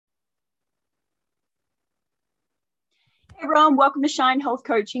Everyone, welcome to Shine Health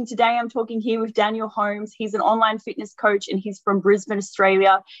Coaching. Today I'm talking here with Daniel Holmes. He's an online fitness coach and he's from Brisbane,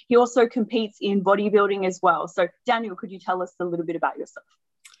 Australia. He also competes in bodybuilding as well. So Daniel, could you tell us a little bit about yourself?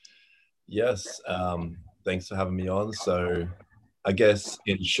 Yes, thanks for having me on. So I guess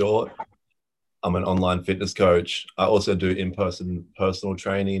in short, I'm an online fitness coach. I also do in-person personal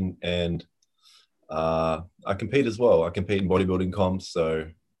training and I compete as well. I compete in bodybuilding comps. So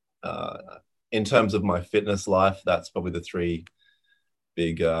in terms of my fitness life, that's probably the three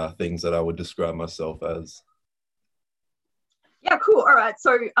big things that I would describe myself as. Yeah, cool. All right.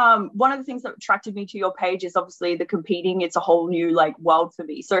 So one of the things that attracted me to your page is obviously the competing. It's a whole new world for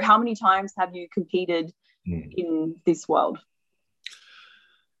me. So how many times have you competed in this world?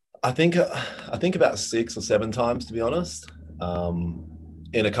 I think about 6 or 7 times, to be honest,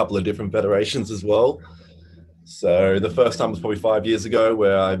 in a couple of different federations as well. So the first time was probably 5 years ago,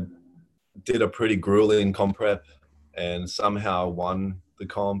 where I did a pretty grueling comp prep and somehow won the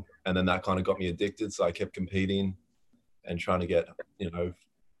comp, and then that kind of got me addicted. So I kept competing and trying to get,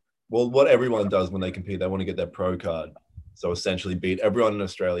 what everyone does when they compete, they want to get their pro card. So essentially beat everyone in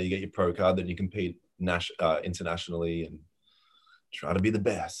Australia, you get your pro card, then you compete internationally and try to be the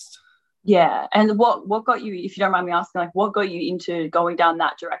best. Yeah. And what got you, if you don't mind me asking, what got you into going down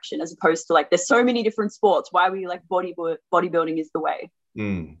that direction as opposed to there's so many different sports? Why were you bodybuilding is the way?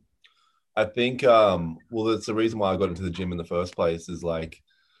 I think, that's the reason why I got into the gym in the first place is the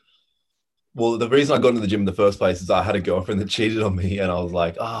reason I got into the gym in the first place is I had a girlfriend that cheated on me and I was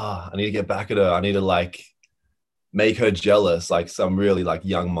like, I need to get back at her. I need to make her jealous, some really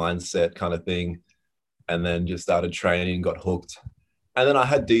young mindset kind of thing. And then just started training, got hooked. And then I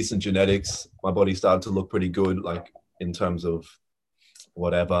had decent genetics. My body started to look pretty good, in terms of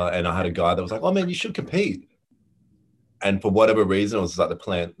whatever. And I had a guy that was like, oh man, you should compete. And for whatever reason, it was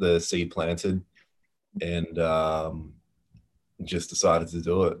the seed planted, and just decided to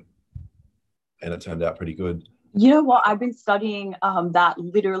do it. And it turned out pretty good. You know what? I've been studying that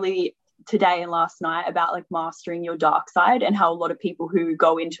literally today and last night about mastering your dark side, and how a lot of people who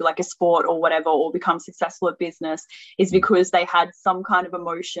go into a sport or whatever or become successful at business is because they had some kind of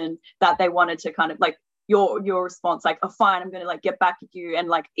emotion that they wanted to kind of your response, oh fine, I'm gonna get back at you.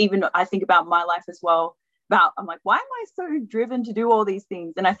 And even I think about my life as well, I'm why am I so driven to do all these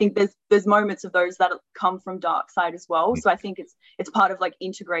things? And I think there's moments of those that come from dark side as well. So I think it's part of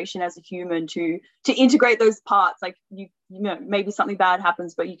integration as a human to integrate those parts. Maybe something bad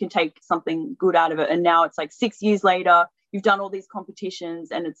happens, but you can take something good out of it. And now it's 6 years later, you've done all these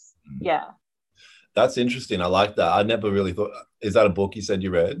competitions, and it's That's interesting. I like that. I never really thought. Is that a book you said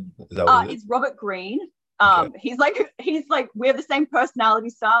you read? Is that what it's Robert Greene. Okay. He's we have the same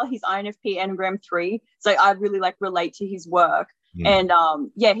personality style. He's INFP Enneagram 3. So I really relate to his work. And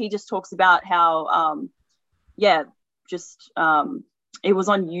he just talks about how, it was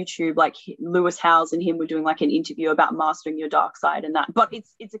on YouTube, Lewis Howes and him were doing an interview about mastering your dark side and that. But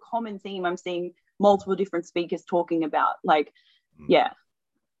it's a common theme. I'm seeing multiple different speakers talking about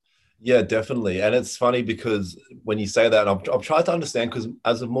Yeah, definitely. And it's funny because when you say that, I've tried to understand, because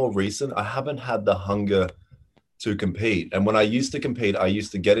as of more recent, I haven't had the hunger to compete. And when I used to compete, I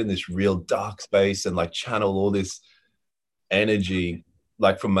used to get in this real dark space and channel all this energy,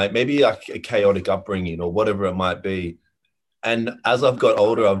 from maybe a chaotic upbringing or whatever it might be. And as I've got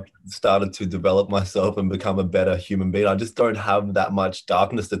older, I've started to develop myself and become a better human being. I just don't have that much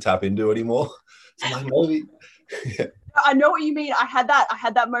darkness to tap into anymore. So maybe... I know what you mean. I had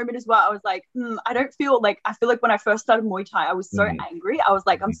that moment as well. I was I don't feel I feel when I first started Muay Thai, I was so angry. I was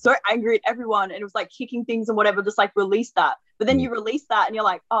I'm so angry at everyone, and it was kicking things and whatever, just release that. But then you release that and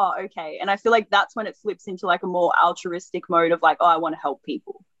you're oh, okay. And I feel that's when it flips into a more altruistic mode of I want to help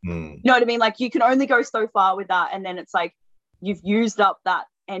people. You know what I mean? You can only go so far with that, and then it's you've used up that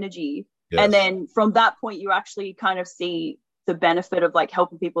energy. Yes. And then from that point you actually kind of see the benefit of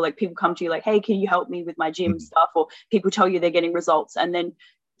helping people. People come to you hey, can you help me with my gym stuff? Or people tell you they're getting results, and then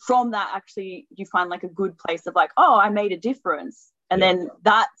from that actually you find a good place of oh, I made a difference. And then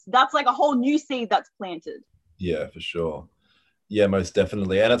that's a whole new seed that's planted. Yeah, for sure. Yeah, most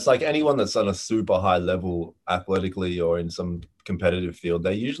definitely. And it's anyone that's on a super high level athletically or in some competitive field,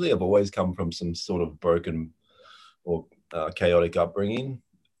 they usually have always come from some sort of broken or chaotic upbringing,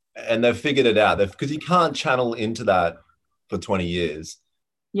 and they've figured it out. Because you can't channel into that for 20 years.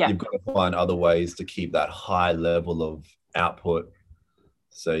 You've got to find other ways to keep that high level of output.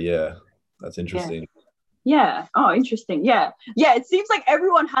 So that's interesting. Oh, interesting. It seems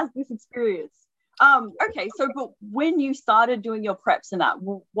everyone has this experience. Okay, so but when you started doing your preps and that,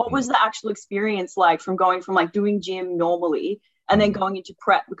 what was the actual experience from going from doing gym normally and then going into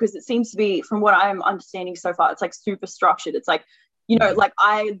prep, because it seems to be, from what I'm understanding so far, it's like super structured. It's like, you know, like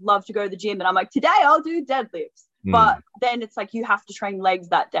I love to go to the gym and I'm like, today I'll do deadlifts. But then it's like you have to train legs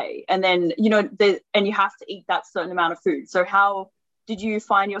that day, and then, you know, and you have to eat that certain amount of food. So how did you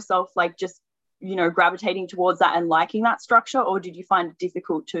find yourself like just, you know, gravitating towards that and liking that structure, or did you find it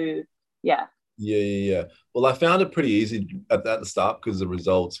difficult to, yeah? Yeah. Well, I found it pretty easy at the start because the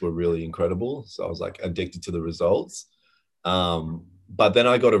results were really incredible. So I was like addicted to the results. But then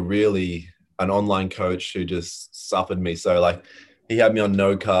I got an online coach who just suffered me. So like he had me on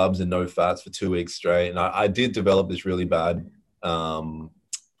no carbs and no fats for 2 weeks straight. And I did develop this really bad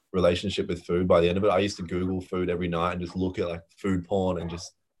relationship with food by the end of it. I used to Google food every night and just look at like food porn and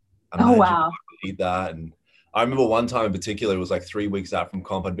just imagine wow. eat that. And I remember one time in particular, it was like 3 weeks out from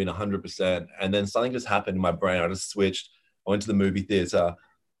comp, I'd been 100%. And then something just happened in my brain. I just switched. I went to the movie theater,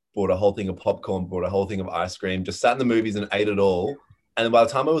 bought a whole thing of popcorn, bought a whole thing of ice cream, just sat in the movies and ate it all. And then by the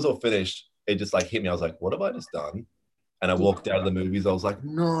time it was all finished, it just like hit me. I was like, what have I just done? And I walked out of the movies. I was like,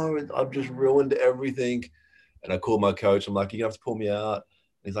 no, I've just ruined everything. And I called my coach. I'm like, you're going to have to pull me out. And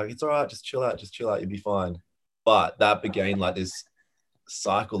he's like, it's all right. Just chill out. You'll be fine. But that began like this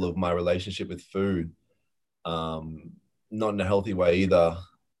cycle of my relationship with food. Not in a healthy way either.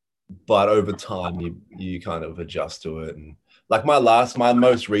 But over time, you kind of adjust to it. And like my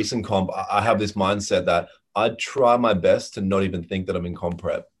most recent comp, I have this mindset that I try my best to not even think that I'm in comp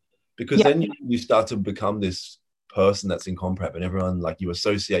prep, because then you start to become this person that's in comp prep, and everyone, like, you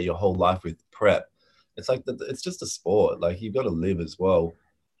associate your whole life with prep. It's like it's just a sport. Like, you've got to live as well.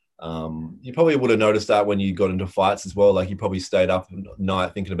 You probably would have noticed that when you got into fights as well. Like, you probably stayed up at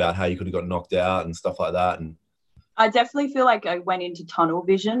night thinking about how you could have got knocked out and stuff like that. And I definitely feel like I went into tunnel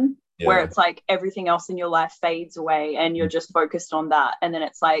vision, where it's like everything else in your life fades away and you're just focused on that. And then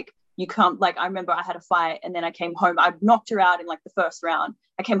it's like, you can't, like, I remember I had a fight and then I came home, I knocked her out in like the first round.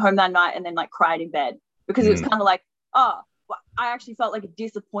 I came home that night and then like cried in bed, because it was kind of like, oh, I actually felt like a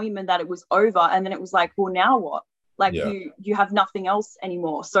disappointment that it was over. And then it was like, well, now what? Like you have nothing else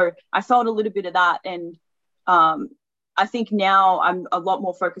anymore. So I felt a little bit of that. And I think now I'm a lot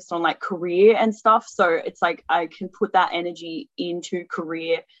more focused on like career and stuff. So it's like I can put that energy into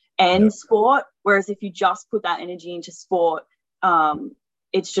career and sport. Whereas if you just put that energy into sport,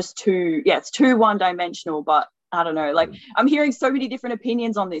 it's just it's too one-dimensional. But I don't know, like I'm hearing so many different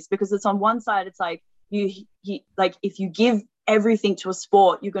opinions on this, because it's on one side, it's like you like if you give everything to a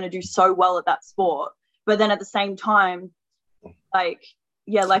sport, you're going to do so well at that sport. But then at the same time, like,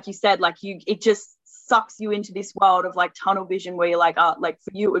 like you said, like it just sucks you into this world of like tunnel vision, where you're like, like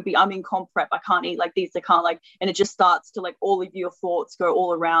for you it would be, I'm in comp prep, I can't eat like this, I can't, like, and it just starts to like all of your thoughts go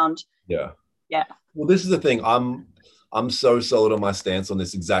all around. Well, this is the thing, I'm so solid on my stance on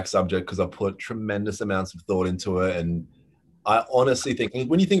this exact subject because I put tremendous amounts of thought into it. And I honestly think,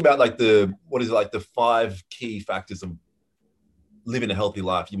 when you think about like the 5 key factors of living a healthy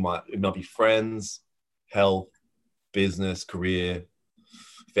life, it might be friends, health, business, career,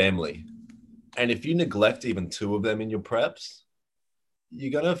 family. And if you neglect even 2 of them in your preps,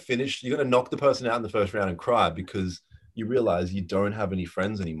 you're going to knock the person out in the first round and cry, because you realize you don't have any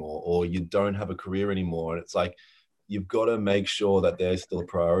friends anymore, or you don't have a career anymore. And it's like, you've got to make sure that they're still a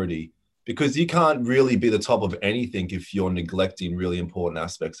priority, because you can't really be the top of anything if you're neglecting really important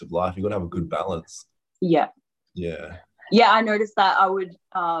aspects of life. You've got to have a good balance. Yeah, I noticed that.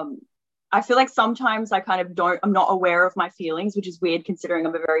 I feel like sometimes I'm not aware of my feelings, which is weird considering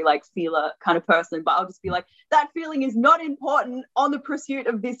I'm a very like feeler kind of person, but I'll just be like, that feeling is not important on the pursuit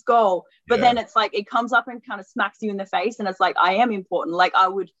of this goal. But then it's like, it comes up and kind of smacks you in the face, and it's like, I am important. Like, I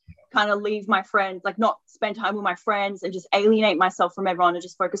would kind of leave my friends, like not spend time with my friends and just alienate myself from everyone and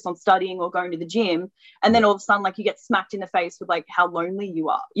just focus on studying or going to the gym. And then all of a sudden, like, you get smacked in the face with like how lonely you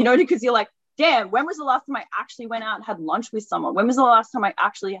are, you know, because you're like, damn, when was the last time I actually went out and had lunch with someone? When was the last time I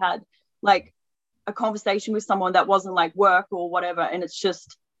actually had like a conversation with someone that wasn't like work or whatever? And it's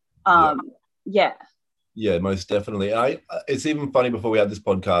just most definitely. It's even funny, before we had this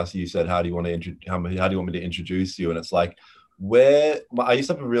podcast, you said, how do you want me to introduce you? And it's like, I used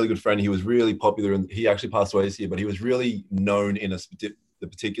to have a really good friend. He was really popular, and he actually passed away this year, but he was really known in the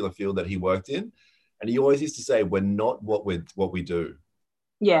particular field that he worked in. And he always used to say, we're not what we do.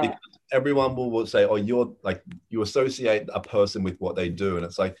 Because everyone will say, oh, you're like, you associate a person with what they do. And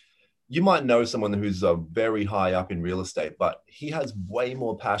it's like, you might know someone who's very high up in real estate, but he has way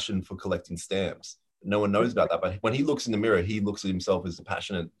more passion for collecting stamps. No one knows about that. But when he looks in the mirror, he looks at himself as a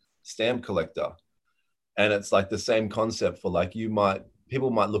passionate stamp collector. And it's like the same concept for like,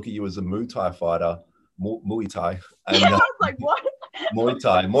 people might look at you as a Muay Thai fighter, Muay Thai. And, I was like, what? Muay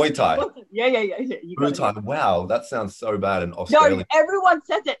Thai. Muay Thai. Yeah. You Muay got it. Thai. Wow, that sounds so bad in No, Australia. everyone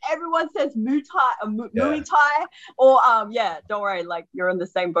says it. Everyone says Muay Thai, Yeah. Muay Thai, or yeah. Don't worry, like you're in the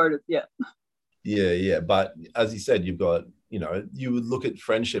same boat as yeah. Yeah. But as you said, you've got, you would look at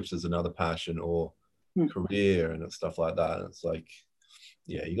friendships as another passion or Hmm. career and stuff like that. And it's like,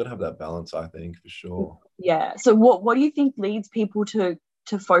 yeah, you got to have that balance, I think, for sure. Yeah. So what do you think leads people to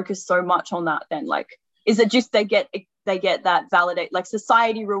focus so much on that then? Like, is it just they get that validate, like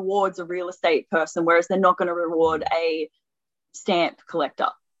society rewards a real estate person, whereas they're not going to reward a stamp collector?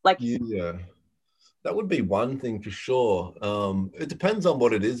 Like, Yeah. That would be one thing for sure. It depends on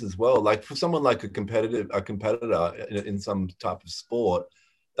what it is as well. Like for someone like a competitor in some type of sport,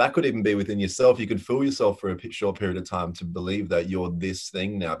 that could even be within yourself. You could fool yourself for a short period of time to believe that you're this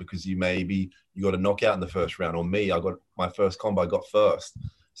thing now because you got a knockout in the first round, or me, I got my first combo, I got first.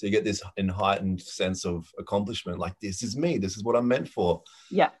 So you get this heightened sense of accomplishment, like this is me, this is what I'm meant for.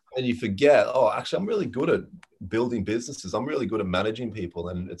 yeah. And you forget, oh, actually, I'm really good at building businesses. I'm really good at managing people.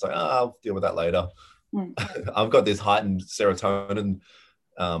 And it's like, I'll deal with that later. Mm. I've got this heightened serotonin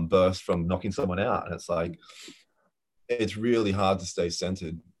burst from knocking someone out. And it's like, it's really hard to stay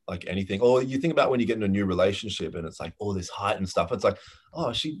centered, like anything. Or you think about when you get in a new relationship and it's like all this heightened stuff. It's like,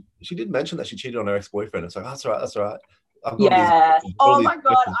 oh, she did mention that she cheated on her ex-boyfriend. It's like, that's all right. That's all right. I've got Yes. these, Oh my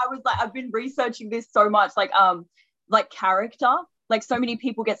God. I was like, I've been researching this so much, like character. Like so many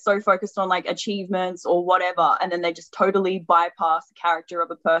people get so focused on like achievements or whatever, and then they just totally bypass the character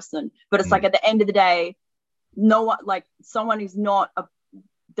of a person. But it's like at the end of the day, no one, like someone is not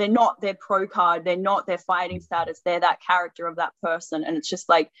they're not their pro card, they're not their fighting status, they're that character of that person. And it's just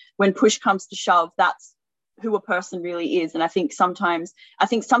like when push comes to shove, that's who a person really is. And I think sometimes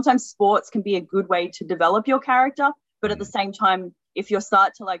sports can be a good way to develop your character, but at the same time, if you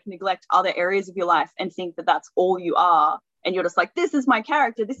start to like neglect other areas of your life and think that that's all you are, and you're just like, this is my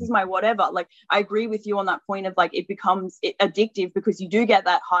character, this is my whatever. Like, I agree with you on that point of like, it becomes addictive because you do get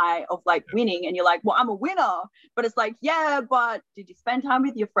that high of like winning and you're like, well, I'm a winner. But it's like, yeah, but did you spend time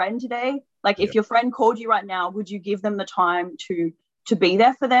with your friend today? Like, if your friend called you right now, would you give them the time to be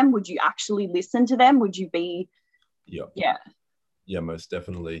there for them? Would you actually listen to them? Would you be, yeah, most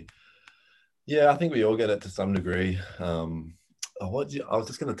definitely. Yeah, I think we all get it to some degree. I was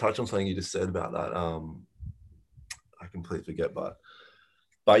just going to touch on something you just said about that. I completely forget,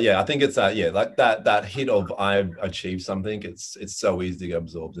 but yeah, I think it's like that hit of I've achieved something. It's so easy to get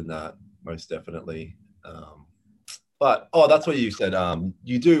absorbed in that, most definitely. But that's what you said.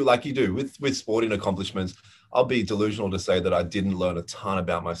 You do with sporting accomplishments. I'll be delusional to say that I didn't learn a ton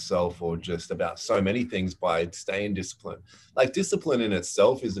about myself or just about so many things by staying disciplined. Like discipline in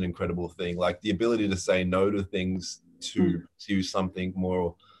itself is an incredible thing. Like the ability to say no to things to something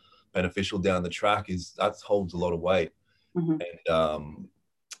more beneficial down the track that holds a lot of weight. Mm-hmm. And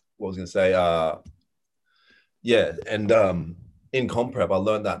what was I going to say? In comp prep, I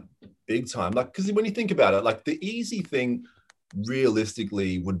learned that big time. Like, because when you think about it, like the easy thing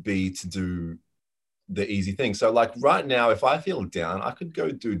realistically would be to do the easy thing. So like right now, if I feel down, I could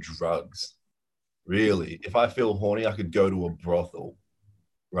go do drugs. Really, if I feel horny, I could go to a brothel,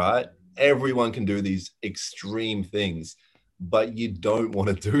 right? Everyone can do these extreme things, but you don't want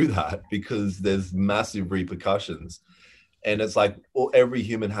to do that because there's massive repercussions. And it's like, every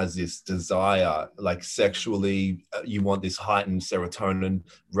human has this desire, like sexually, you want this heightened serotonin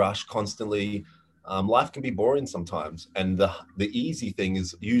rush constantly. Life can be boring sometimes. And the easy thing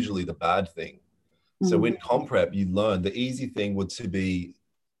is usually the bad thing. So in comp prep, you learn the easy thing would to be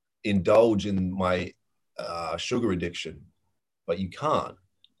indulge in my sugar addiction, but you can't.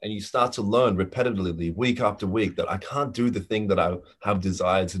 And you start to learn repetitively, week after week, that I can't do the thing that I have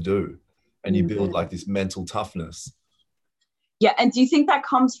desired to do. And you build like this mental toughness. Yeah. And do you think that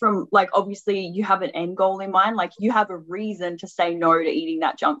comes from like, obviously you have an end goal in mind, like you have a reason to say no to eating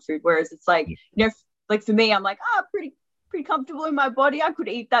that junk food. Whereas it's like, like for me, I'm like, pretty comfortable in my body. I could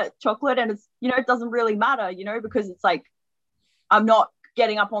eat that chocolate and it's, it doesn't really matter, because it's like, I'm not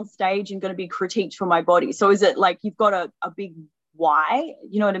getting up on stage and going to be critiqued for my body. So is it like, you've got a big why,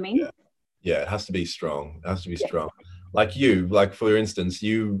 you know what I mean? Yeah. It has to be strong. It has to be strong. Like for instance,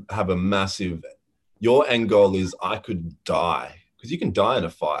 you have a massive, your end goal is I could die, because you can die in a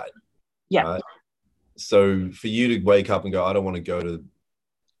fight. Yeah. Right? So for you to wake up and go, I don't want to go to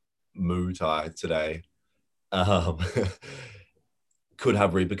Muay Thai today, could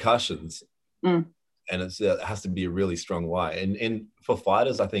have repercussions. And it has to be a really strong why. And for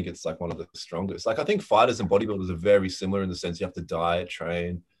fighters, I think it's like one of the strongest. Like I think fighters and bodybuilders are very similar in the sense you have to diet,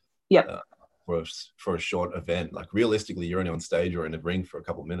 train. For a short event. Like realistically, you're only on stage or in a ring for a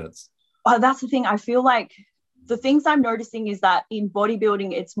couple of minutes. Oh, that's the thing. I feel like the things I'm noticing is that in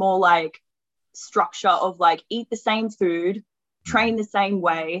bodybuilding, it's more like structure of like eat the same food, train the same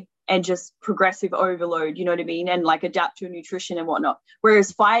way, and just progressive overload, you know what I mean? And like adapt to your nutrition and whatnot.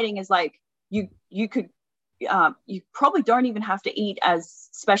 Whereas fighting is like you could you probably don't even have to eat as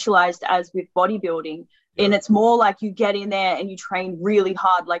specialized as with bodybuilding. Yeah. And it's more like you get in there and you train really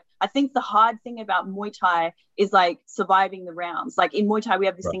hard. Like I think the hard thing about Muay Thai is like surviving the rounds. Like in Muay Thai, we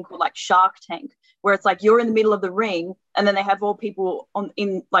have this thing called like Shark Tank, where it's like you're in the middle of the ring and then they have all people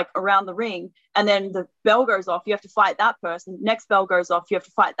in like around the ring, and then the bell goes off, you have to fight that person. Next bell goes off, you have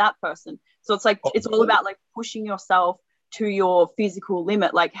to fight that person. So it's like it's all about like pushing yourself to your physical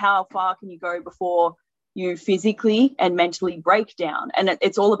limit. Like how far can you go before you physically and mentally break down? And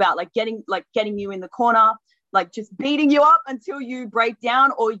it's all about like getting you in the corner, like just beating you up until you break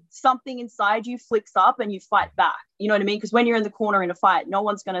down or something inside you flicks up and you fight back. You know what I mean? Because when you're in the corner in a fight, they're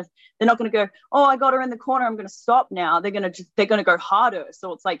not gonna go, oh, I got her in the corner, I'm gonna stop now. They're gonna go harder.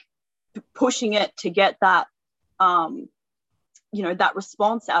 So it's like pushing it to get that that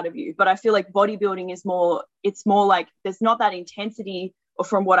response out of you. But I feel like bodybuilding is more like there's not that intensity, or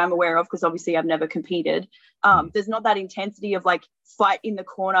from what I'm aware of, because obviously I've never competed, there's not that intensity of like fight in the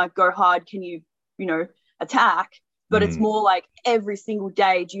corner, go hard, can you attack, but it's more like every single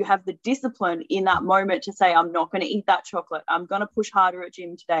day, do you have the discipline in that moment to say, I'm not going to eat that chocolate, I'm going to push harder at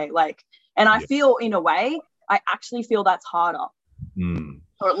gym today, like, and I feel in a way, I actually feel that's harder,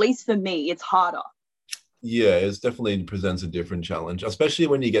 or at least for me, it's harder. Yeah, it definitely presents a different challenge, especially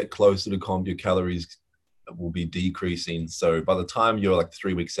when you get closer to comp, your calories will be decreasing. So by the time you're like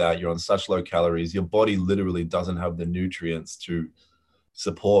 3 weeks out, you're on such low calories, your body literally doesn't have the nutrients to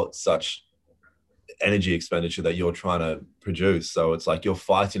support such energy expenditure that you're trying to produce. So it's like you're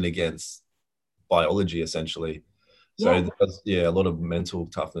fighting against biology essentially. So a lot of mental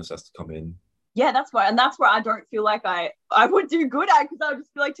toughness has to come in. Yeah, that's where I don't feel like I would do good at, because I would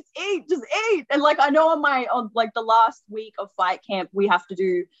just be like, just eat. And like I know on like the last week of fight camp, we have to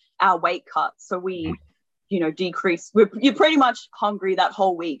do our weight cuts. So we decrease. You're pretty much hungry that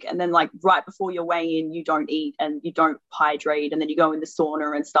whole week, and then like right before your weigh in, you don't eat and you don't hydrate, and then you go in the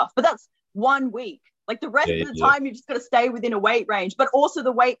sauna and stuff. But that's 1 week. Like the rest of the time, you just got to stay within a weight range. But also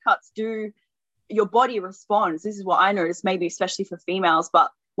the weight cuts your body responds. This is what I noticed, maybe especially for females.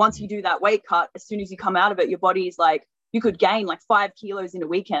 But once you do that weight cut, as soon as you come out of it, your body is like, you could gain like 5 kilos in a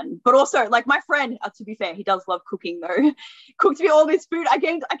weekend. But also, like my friend, to be fair, he does love cooking though, cooked me all this food. I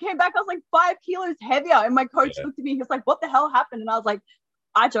came back, I was like 5 kilos heavier. And my coach looked at me, he was like, what the hell happened? And I was like,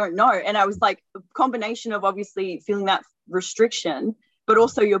 I don't know. And I was like, a combination of obviously feeling that restriction, but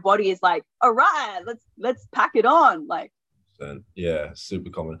also your body is like, all right, let's pack it on. Like, yeah, super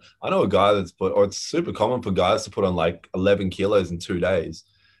common. I know a guy it's super common for guys to put on like 11 kilos in 2 days.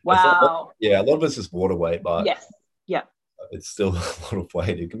 Wow. A lot of it's just water weight, but yes. Yeah. It's still a lot of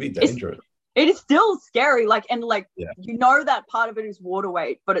weight. It can be dangerous. It is still scary. Like, and like, that part of it is water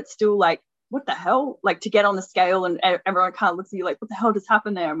weight, but it's still like, what the hell? Like to get on the scale and everyone kind of looks at you like, what the hell just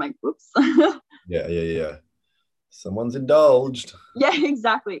happened there? I'm like, whoops. Yeah. Someone's indulged. Yeah,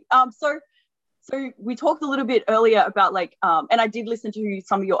 exactly. So we talked a little bit earlier about like, and I did listen to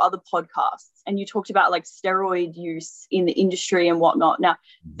some of your other podcasts, and you talked about like steroid use in the industry and whatnot. Now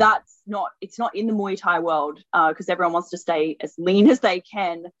it's not in the Muay Thai world, because everyone wants to stay as lean as they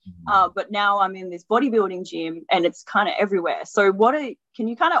can. But now I'm in this bodybuilding gym and it's kind of everywhere. So can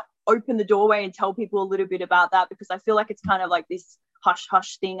you kind of open the doorway and tell people a little bit about that? Because I feel like it's kind of like this hush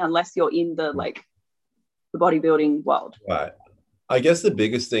hush thing unless you're in the bodybuilding world. Right. I guess the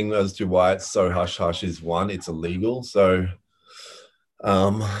biggest thing as to why it's so hush-hush is, one, it's illegal. So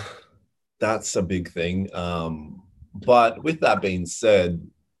that's a big thing. But with that being said,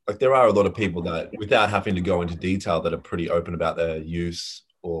 like there are a lot of people that, without having to go into detail, that are pretty open about their use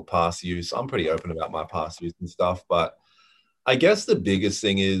or past use. I'm pretty open about my past use and stuff. But I guess the biggest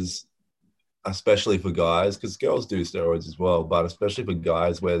thing is, especially for guys, because girls do steroids as well, but especially for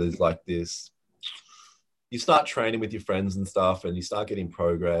guys where there's like this, you start training with your friends and stuff and you start getting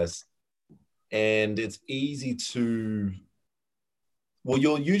progress, and it's easy to,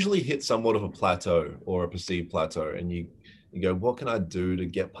 you'll usually hit somewhat of a plateau or a perceived plateau, and you go, what can I do to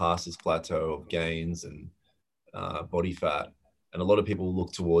get past this plateau of gains and body fat? And a lot of people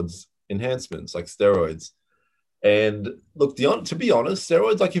look towards enhancements like steroids. And look, to be honest,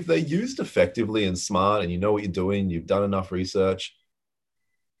 steroids, like if they're used effectively and smart and you know what you're doing, you've done enough research,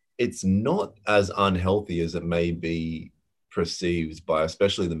 it's not as unhealthy as it may be perceived by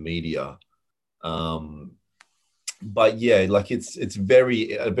especially the media. But yeah, like it's a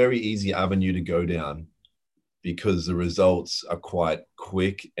very easy avenue to go down because the results are quite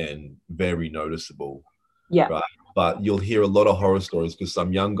quick and very noticeable. Yeah. right? But you'll hear a lot of horror stories because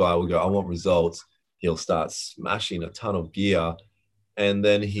some young guy will go, I want results. He'll start smashing a ton of gear, and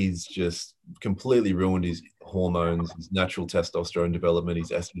then he's just completely ruined his hormones, his natural testosterone development, his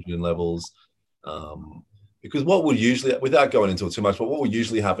estrogen levels. Because what would usually, without going into it too much, but what will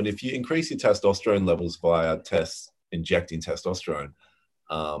usually happen if you increase your testosterone levels via tests, injecting testosterone,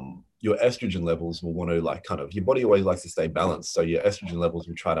 your estrogen levels will want to like kind of, your body always likes to stay balanced. So your estrogen levels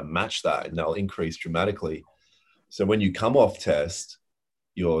will try to match that and they'll increase dramatically. So when you come off test,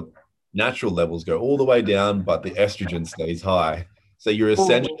 your natural levels go all the way down, but the estrogen stays high. So you're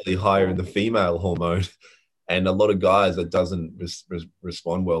essentially higher in the female hormone. And a lot of guys, that doesn't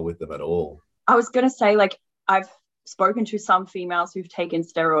respond well with them at all. I was going to say, like, I've spoken to some females who've taken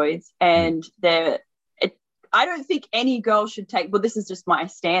steroids, and I don't think any girl should take, well, this is just my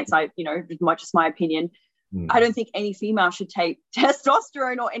stance, just my opinion. I don't think any female should take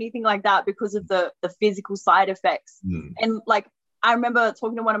testosterone or anything like that because of the physical side effects. And like, I remember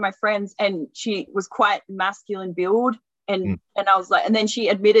talking to one of my friends, and she was quite masculine build, and I was like, and then she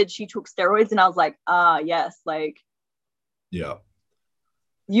admitted she took steroids, and I was like, yes, like, yeah,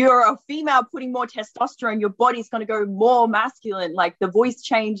 you're a female putting more testosterone, your body's going to go more masculine, like the voice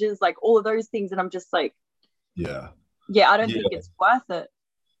changes, like all of those things. And I'm just like, I don't think it's worth it.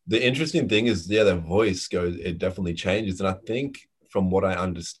 The interesting thing is, their voice goes, it definitely changes. And I think from what I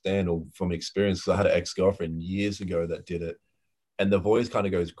understand or from experience, because I had an ex-girlfriend years ago that did it, and the voice kind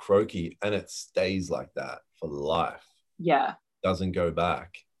of goes croaky and it stays like that for life. Yeah. Doesn't go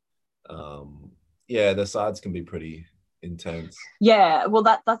back. The sides can be pretty intense. Yeah. Well,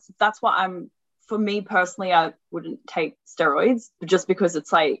 that's what for me personally, I wouldn't take steroids just because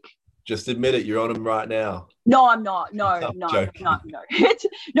it's like, just admit it, you're on them right now. No, I'm not. No. No,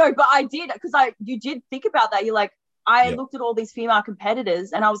 but I did, because you did think about that. You're like, I looked at all these female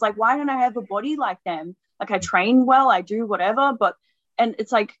competitors and I was like, why don't I have a body like them? Like, I train well, I do whatever, and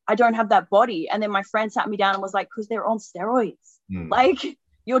it's like, I don't have that body. And then my friend sat me down and was like, because they're on steroids. Like,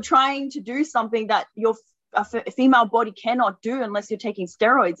 you're trying to do something that a female body cannot do unless you're taking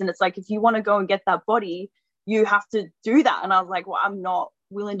steroids. And it's like, if you want to go and get that body, you have to do that. And I was like, well, I'm not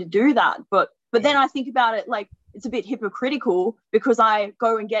willing to do that. But then I think about it, like, it's a bit hypocritical because I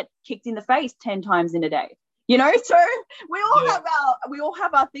go and get kicked in the face 10 times in a day. So we all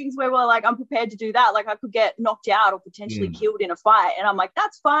have our things where we're like, I'm prepared to do that. Like, I could get knocked out or potentially killed in a fight, and I'm like,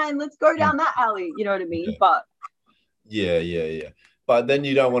 that's fine, let's go down that alley. You know what I mean? But but then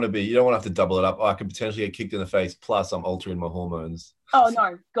you don't want to have to double it up. I could potentially get kicked in the face, plus I'm altering my hormones. Oh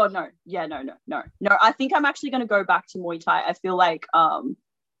no, God, no. Yeah, no. I think I'm actually going to go back to Muay Thai. I feel like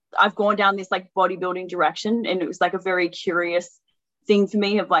I've gone down this like bodybuilding direction, and it was like a very curious thing for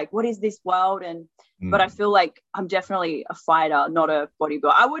me of like, what is this world? And but I feel like I'm definitely a fighter, not a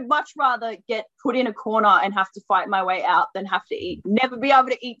bodybuilder. I would much rather get put in a corner and have to fight my way out than have to never be able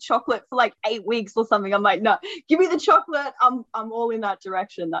to eat chocolate for like 8 weeks or something. I'm like, no, give me the chocolate. I'm all in that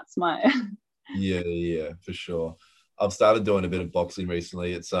direction. That's my yeah, for sure. I've started doing a bit of boxing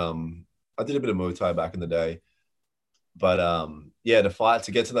recently. It's I did a bit of Muay Thai back in the day, but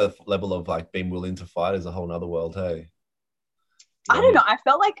to get to the level of like being willing to fight is a whole nother world. Hey, I don't know. I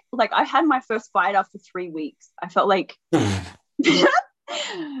felt like I had my first fight after 3 weeks. I felt like, it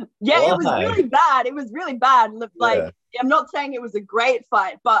was really bad. It was really bad. Like, I'm not saying it was a great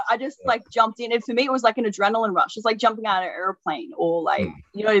fight, but I just like jumped in. And for me, it was like an adrenaline rush. It's like jumping out of an airplane, or like,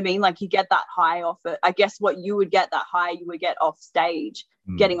 you know what I mean? Like, you get that high off it. I guess what you would get that high, you would get off stage,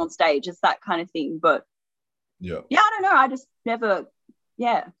 getting on stage. It's that kind of thing. But I don't know. I just never,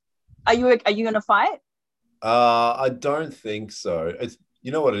 Are you going to fight? I don't think so. It's,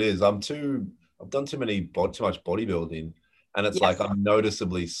 you know what it is. I've done too much bodybuilding, and it's like I'm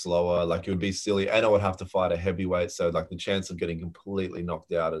noticeably slower. Like, it would be silly, and I would have to fight a heavyweight, so like the chance of getting completely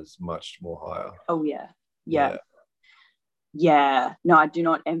knocked out is much more higher. Oh yeah. No, I do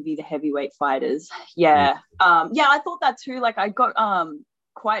not envy the heavyweight fighters. I thought that too. Like, I got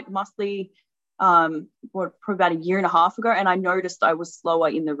quite muscly probably about 1.5 years ago, and I noticed I was slower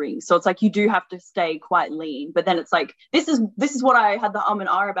in the ring. So it's like, you do have to stay quite lean, but then it's like, this is what I had the and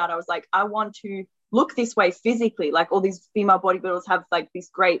ah about. I was like, I want to look this way physically, like all these female bodybuilders have like this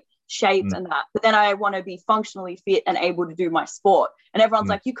great shape and that, but then I want to be functionally fit and able to do my sport, and everyone's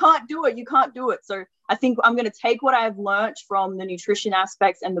like, you can't do it. So I think I'm going to take what I've learned from the nutrition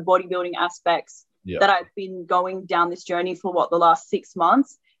aspects and the bodybuilding aspects that I've been going down this journey for the last 6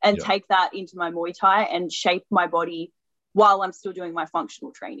 months, and take that into my Muay Thai and shape my body while I'm still doing my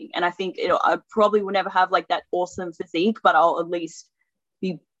functional training. And I think I probably will never have like that awesome physique, but I'll at least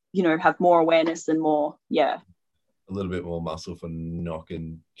be, have more awareness and more, A a little bit more muscle for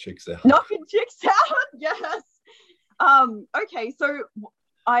knocking chicks out. Knocking chicks out, yes. Okay, so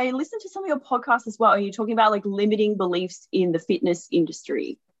I listened to some of your podcasts as well, and you're talking about like limiting beliefs in the fitness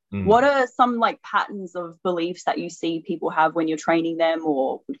industry. What are some like patterns of beliefs that you see people have when you're training them,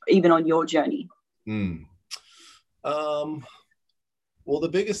 or even on your journey? Well, the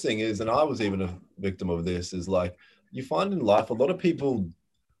biggest thing is, and I was even a victim of this, is like you find in life a lot of people,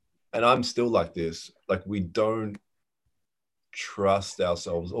 and I'm still like this, like we don't trust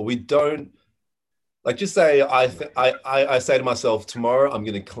ourselves, or we don't, like, just say I say to myself, tomorrow I'm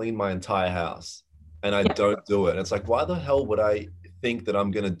going to clean my entire house, and I don't do it. And it's like, why the hell would I think that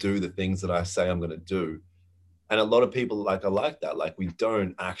I'm going to do the things that I say I'm going to do? And a lot of people like are like that. Like we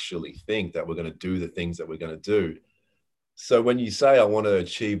don't actually think that we're going to do the things that we're going to do. So when you say I want to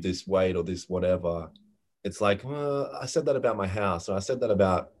achieve this weight or this whatever, it's like, well, I said that about my house, or I said that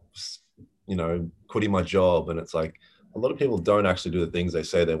about, you know, quitting my job. And it's like a lot of people don't actually do the things they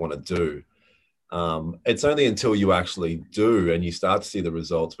say they want to do. It's only until you actually do and you start to see the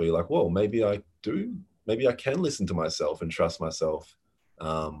results where you're like, well, maybe I do. Maybe I can listen to myself and trust myself.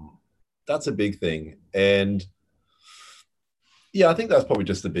 That's a big thing. And yeah, I think that's probably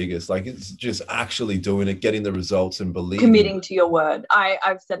just the biggest. Like, it's just actually doing it, getting the results, and believing. Committing to your word.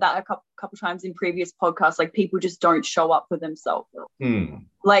 I've said that a couple times in previous podcasts. Like, people just don't show up for themselves.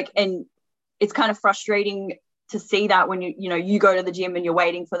 Like, and it's kind of frustrating to see that when you go to the gym and you're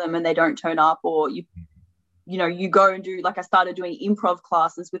waiting for them and they don't turn up, or you go and do, like, I started doing improv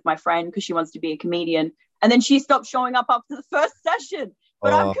classes with my friend because she wants to be a comedian, and then she stopped showing up after the first session.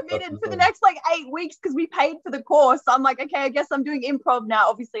 But I'm committed for the next like 8 weeks because we paid for the course. I'm like, okay, I guess I'm doing improv now.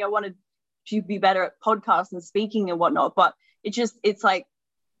 Obviously, I wanted to be better at podcasts and speaking and whatnot, but it's like.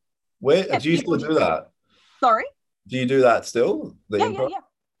 Where do you still do that? Sorry? Do you do that still? Yeah.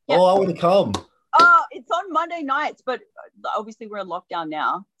 Oh, I want to come. It's on Monday nights, but obviously we're in lockdown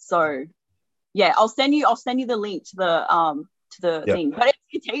now. So yeah, I'll send you the link to the thing. But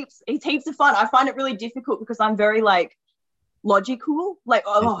it's heaps of fun. I find it really difficult because I'm very like logical, like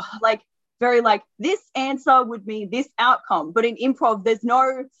very like, this answer would mean this outcome, but in improv there's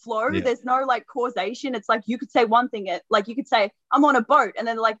no flow, there's no like causation. It's like you could say one thing, like you could say I'm on a boat and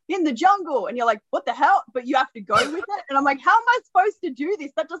then like in the jungle, and you're like, what the hell, but you have to go with it. And I'm like, how am I supposed to do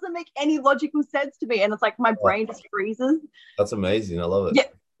this? That doesn't make any logical sense to me. And it's like my brain just freezes. That's amazing. I love it. Yeah,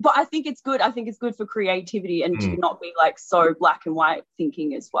 but I think it's good. I think it's good for creativity and to not be like so black and white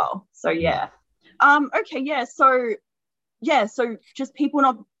thinking as well. So so just people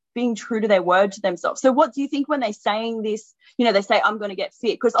not being true to their word to themselves. So what do you think when they're saying this, they say, I'm going to get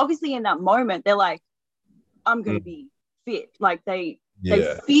fit? Because obviously in that moment, they're like, I'm going to be fit. Like they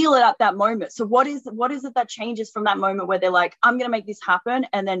feel it at that moment. So what is it that changes from that moment where they're like, I'm going to make this happen?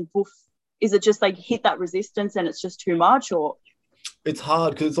 And then poof, is it just like hit that resistance and it's just too much? Or it's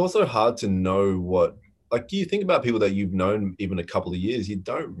hard because it's also hard to know what, like, you think about people that you've known even a couple of years, you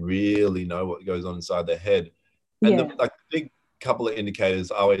don't really know what goes on inside their head. And the big couple of indicators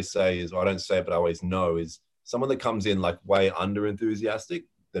I always say is, or I don't say it, but I always know, is someone that comes in like way under enthusiastic,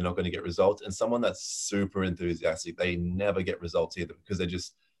 they're not going to get results. And someone that's super enthusiastic, they never get results either, because they're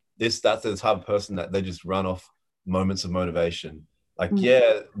just that's the type of person that they just run off moments of motivation. Like,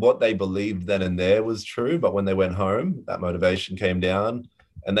 what they believed then and there was true, but when they went home, that motivation came down,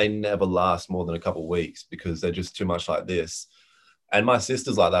 and they never last more than a couple of weeks because they're just too much like this. And my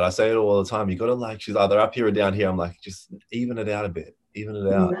sister's like that. I say it all the time. You got to, like, she's either up here or down here. I'm like, just even it out a bit, even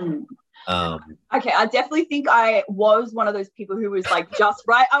it out. Okay, I definitely think I was one of those people who was like, just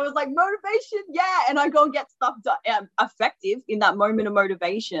right. I was like, motivation, and I go and get stuff done, effective in that moment of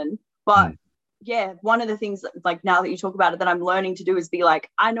motivation. But one of the things, like, now that you talk about it, that I'm learning to do is be like,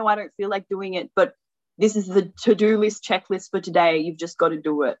 I know I don't feel like doing it, but this is the to-do list checklist for today. You've just got to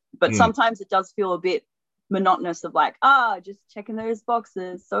do it. But sometimes it does feel a bit monotonous of like, just checking those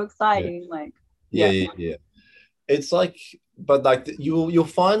boxes, so exciting. It's like, but like you'll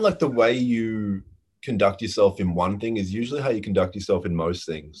find like the way you conduct yourself in one thing is usually how you conduct yourself in most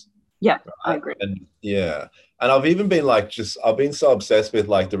things. Right? I agree. And I've even been like, I've been so obsessed with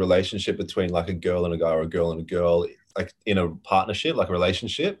like the relationship between like a girl and a guy, or a girl and a girl, like in a partnership, like a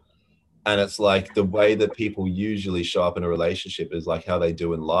relationship. And it's like the way that people usually show up in a relationship is like how they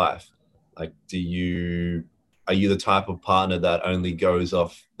do in life. Like, are you the type of partner that only goes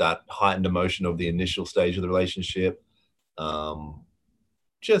off that heightened emotion of the initial stage of the relationship?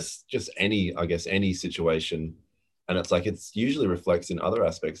 Just any situation. And it's like, it's usually reflects in other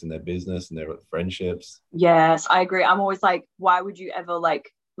aspects in their business and their friendships. Yes, I agree. I'm always like, why would you ever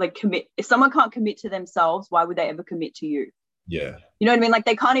like commit? If someone can't commit to themselves, why would they ever commit to you? Yeah. You know what I mean? Like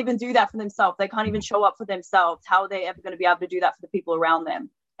they can't even do that for themselves. They can't even show up for themselves. How are they ever going to be able to do that for the people around them?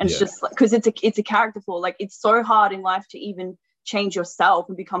 And it's just like, because it's a character flaw. Like it's so hard in life to even change yourself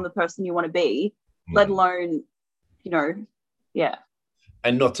and become the person you want to be, let alone, you know, yeah.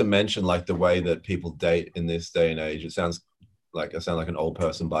 And not to mention like the way that people date in this day and age. It sounds like I sound like an old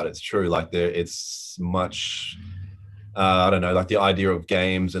person, but it's true. Like it's much, I don't know, like the idea of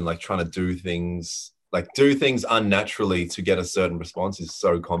games and like trying to do things unnaturally to get a certain response is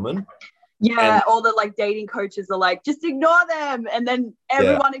so common. Yeah, and all the like dating coaches are like, just ignore them, and then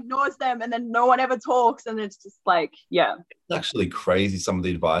everyone ignores them, and then no one ever talks, and it's just like, yeah. It's actually crazy some of the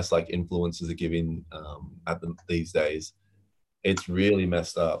advice like influencers are giving these days. It's really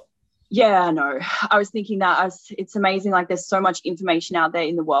messed up. Yeah, no, I was thinking that it's amazing. Like there's so much information out there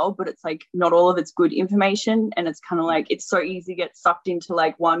in the world, but it's like not all of it's good information. And it's kind of like, it's so easy to get sucked into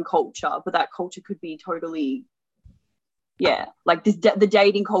like one culture, but that culture could be totally, like the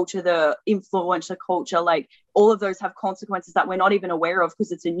dating culture, the influencer culture, like all of those have consequences that we're not even aware of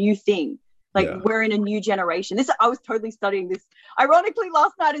because it's a new thing. Like we're in a new generation. I was totally studying this ironically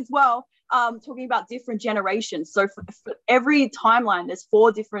last night as well, talking about different generations. So for every timeline, there's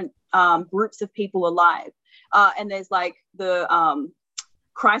 4 different groups of people alive. And there's like the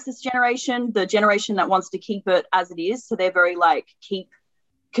crisis generation, the generation that wants to keep it as it is. So they're very like keep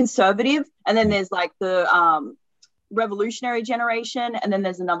conservative. And then there's like the revolutionary generation. And then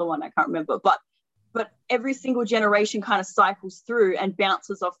there's another one, I can't remember. But every single generation kind of cycles through and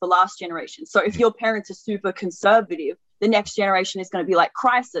bounces off the last generation. So if your parents are super conservative, the next generation is going to be like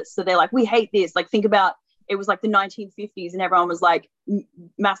crisis. So they're like, we hate this. Like think about, it was like the 1950s and everyone was like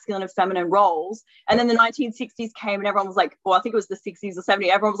masculine and feminine roles. And then the 1960s came and everyone was like, well, I think it was the 60s or 70s.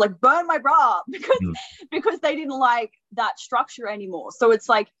 Everyone was like, burn my bra because they didn't like that structure anymore. So it's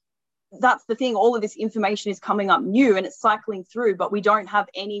like, that's the thing. All of this information is coming up new and it's cycling through, but we don't have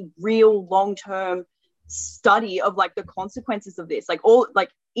any real long-term study of like the consequences of this. Like all like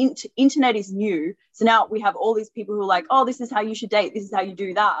internet is new. So now we have all these people who are like, oh, this is how you should date. This is how you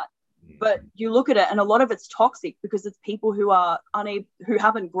do that. But you look at it and a lot of it's toxic because it's people who are who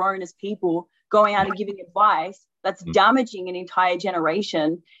haven't grown as people going out and giving advice that's damaging an entire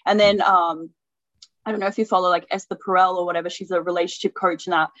generation. And then, I don't know if you follow like Esther Perel or whatever. She's a relationship coach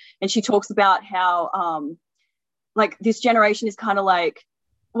and she talks about how like this generation is kind of like,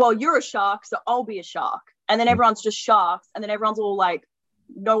 well, you're a shark, so I'll be a shark. And then everyone's just sharks. And then everyone's all like,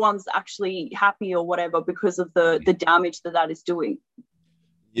 no one's actually happy or whatever because of the damage that is doing.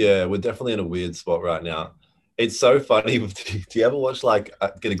 Yeah, we're definitely in a weird spot right now. It's so funny. Do you ever watch like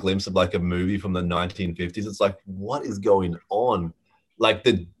get a glimpse of like a movie from the 1950s? It's like, what is going on? Like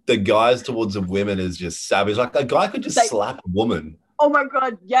the guys towards the women is just savage. Like a guy could just slap a woman. Oh my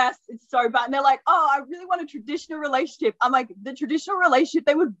God, yes, it's so bad. And they're like, oh, I really want a traditional relationship. I'm like, the traditional relationship,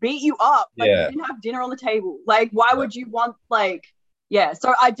 they would beat you up. Like you didn't have dinner on the table. Like, why would you want like,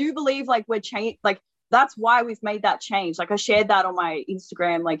 so I do believe like we're changed. Like that's why we've made that change. Like I shared that on my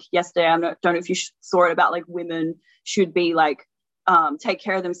Instagram like yesterday. I don't know if you saw it about like women should be like, take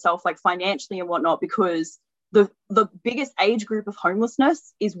care of themselves like financially and whatnot, because the biggest age group of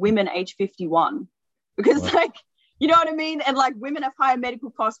homelessness is women age 51 because like, you know what I mean? And like women have higher medical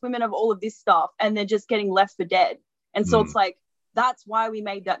costs, women have all of this stuff and they're just getting left for dead. And so it's like, that's why we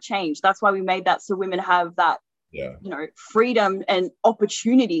made that change. That's why we made that so women have that, you know, freedom and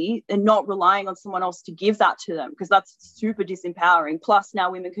opportunity and not relying on someone else to give that to them, because that's super disempowering. Plus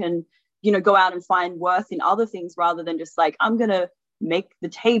now women can, you know, go out and find worth in other things rather than just like, I'm going to make the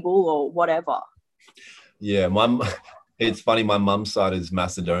table or whatever. Yeah, it's funny. My mum's side is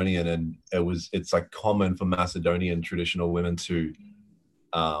Macedonian, and it's like common for Macedonian traditional women to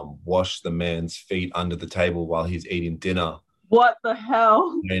wash the man's feet under the table while he's eating dinner. What the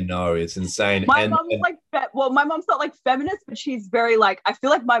hell? I know, it's insane. My mom's like, my mom's not like feminist, but she's very like, I feel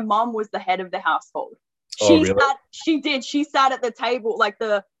like my mom was the head of the household. She sat at the table, like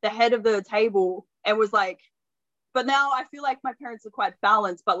the head of the table, and was like, but now I feel like my parents are quite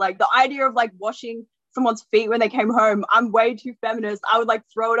balanced, but like the idea of like washing someone's feet when they came home, I'm way too feminist. I would like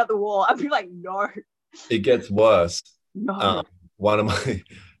throw it at the wall. I'd be like, no. It gets worse. No.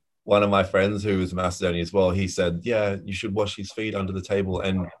 One of my friends who was Macedonian as well, he said, yeah, you should wash his feet under the table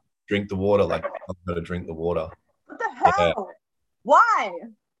and drink the water. Like, I'm going to drink the water. What the hell? Why?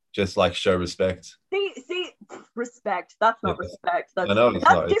 Just like show respect. See, respect. That's not respect. That's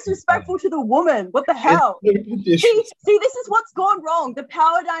not. Disrespectful to the woman. What the hell? See, this is what's gone wrong. The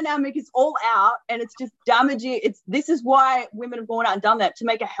power dynamic is all out, and it's just damaging. This is why women have gone out and done that, to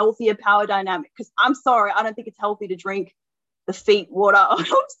make a healthier power dynamic. Because I'm sorry, I don't think it's healthy to drink the feet water of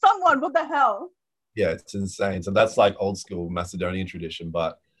someone. What the hell? Yeah, it's insane. So that's like old school Macedonian tradition,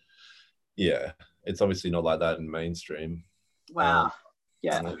 but yeah, it's obviously not like that in mainstream. Wow.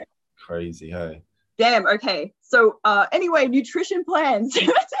 Yeah. Like, crazy, hey. Damn. Okay. So anyway, nutrition plans.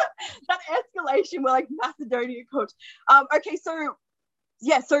 That escalation. We're like Macedonia coach. Okay. So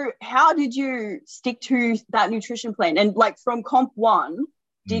yeah. So how did you stick to that nutrition plan? And like from comp one,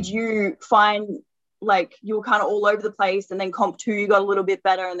 did you find like you were kind of all over the place, and then comp two you got a little bit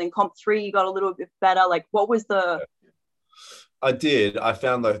better, and then comp three you got a little bit better? Like what was the? I did. I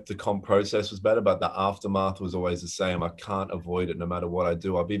found that the comp process was better, but the aftermath was always the same. I can't avoid it no matter what I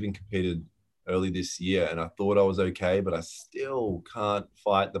do. I've even competed early this year and I thought I was okay, but I still can't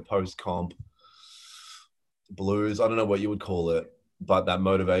fight the post comp blues. I don't know what you would call it, but that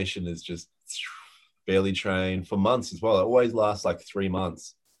motivation is just barely train for months as well. It always lasts like 3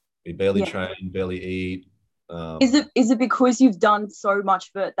 months. We barely train, barely eat. Is it because you've done so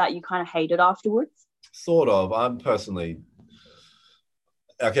much of it that you kind of hate it afterwards? Sort of. I'm personally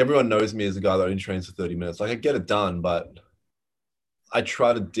like everyone knows me as a guy that only trains for 30 minutes. Like I get it done, but I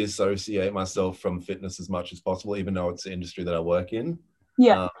try to dissociate myself from fitness as much as possible, even though it's the industry that I work in.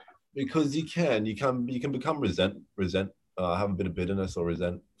 Yeah. Because you can become have a bit of bitterness or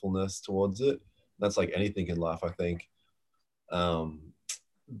resentfulness towards it. That's like anything in life, I think.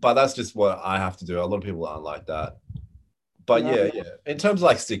 But that's just what I have to do. A lot of people aren't like that. But yeah. In terms of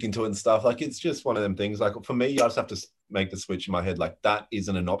like sticking to it and stuff, like it's just one of them things. Like for me, I just have to make the switch in my head. Like that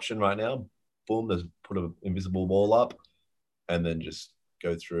isn't an option right now. Boom, there's put an invisible wall up, and then just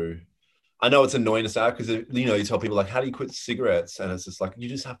go through. I know it's annoying to say because you tell people like, how do you quit cigarettes? And it's just like you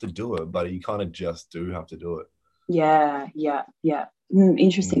just have to do it, but you kind of just do have to do it. Yeah.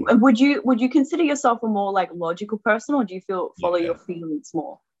 Interesting. And would you consider yourself a more like logical person, or do you follow your feelings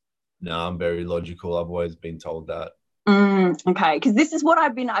more? No, I'm very logical. I've always been told that. Okay, because this is what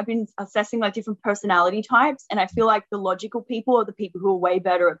I've been assessing like different personality types, and I feel like the logical people are the people who are way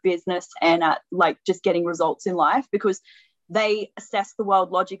better at business and at like just getting results in life, because they assess the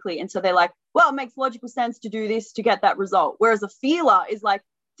world logically, and so they're like, well, it makes logical sense to do this to get that result. Whereas a feeler is like,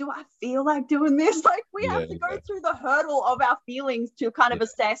 do I feel like doing this? Like we have to go through the hurdle of our feelings to kind of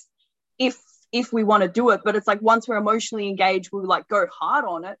assess if we want to do it. But it's like once we're emotionally engaged, we like go hard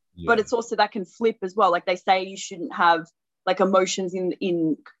on it. But it's also that can flip as well. Like they say you shouldn't have like emotions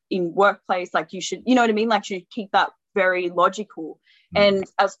in workplace. Like you should, you know what I mean? Like you keep that very logical. And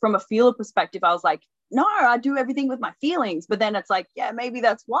as from a feeler perspective, I was like, no, I do everything with my feelings. But then it's like, yeah, maybe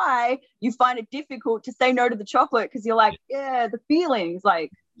that's why you find it difficult to say no to the chocolate, because you're like, yeah, the feelings,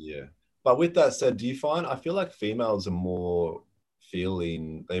 like. Yeah. But with that said, do you find, I feel like females are more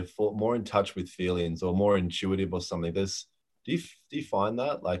they're more in touch with feelings or more intuitive or something. Do you find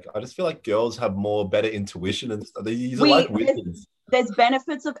that? Like, I just feel like girls have better intuition and stuff. These are like wizards. There's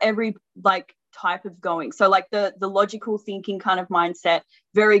benefits of every like type of going. So like the logical thinking kind of mindset,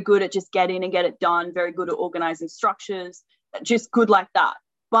 very good at just get in and get it done, very good at organizing structures, just good like that.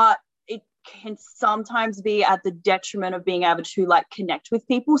 But it can sometimes be at the detriment of being able to like connect with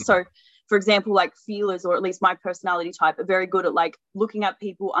people. So for example, like feelers, or at least my personality type, are very good at like looking at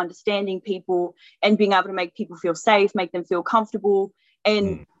people, understanding people, and being able to make people feel safe, make them feel comfortable,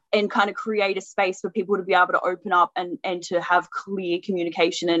 and kind of create a space for people to be able to open up and to have clear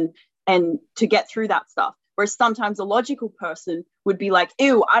communication and to get through that stuff. Whereas sometimes a logical person would be like,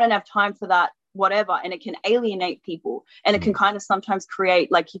 ew, I don't have time for that, whatever. And it can alienate people. And it can kind of sometimes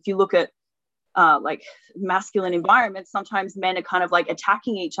create, like if you look at like masculine environments, sometimes men are kind of like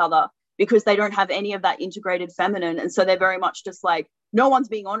attacking each other because they don't have any of that integrated feminine. And so they're very much just like, no one's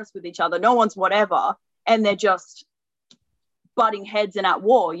being honest with each other, no one's whatever. And they're just butting heads and at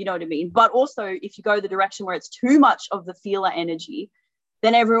war, you know what I mean? But also if you go the direction where it's too much of the feeler energy,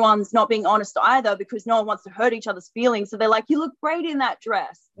 then everyone's not being honest either, because no one wants to hurt each other's feelings. So they're like, you look great in that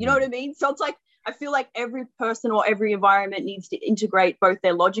dress. You know what I mean? So it's like, I feel like every person or every environment needs to integrate both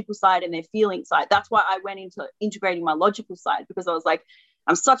their logical side and their feeling side. That's why I went into integrating my logical side, because I was like,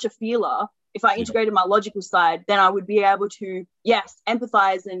 I'm such a feeler. If I integrated my logical side, then I would be able to, yes,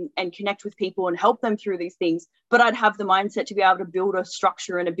 empathize and connect with people and help them through these things. But I'd have the mindset to be able to build a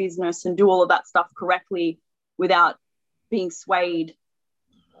structure and a business and do all of that stuff correctly without being swayed.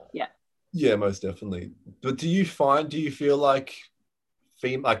 Yeah, most definitely. But do you feel like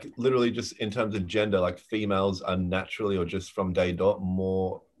like literally just in terms of gender, like females are naturally or just from day dot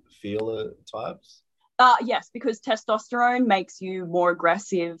more feeler types? Yes, because testosterone makes you more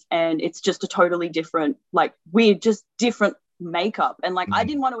aggressive, and it's just a totally different, like we're just different makeup. And like I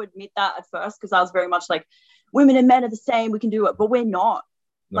didn't want to admit that at first, because I was very much like, women and men are the same, we can do it, but we're not.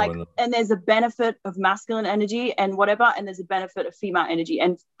 And there's a benefit of masculine energy and whatever, and there's a benefit of female energy.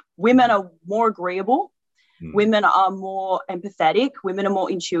 And women are more agreeable. Mm. Women are more empathetic. Women are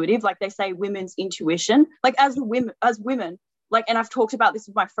more intuitive. Like they say, women's intuition. Like as women, like, and I've talked about this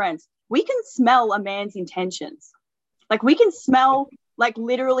with my friends, we can smell a man's intentions. Like we can smell like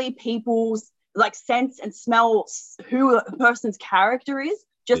literally people's like sense and smell who a person's character is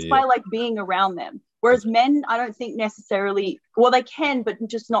just by like being around them. Whereas men, I don't think necessarily, well, they can, but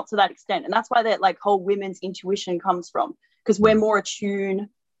just not to that extent. And that's why that like whole women's intuition comes from, because we're more attuned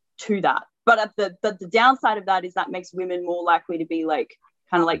to that. But at the downside of that is that makes women more likely to be like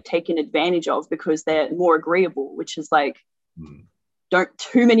kind of like taken advantage of because they're more agreeable, which is like, don't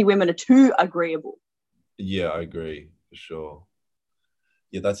too many women are too agreeable. Yeah, I agree for sure.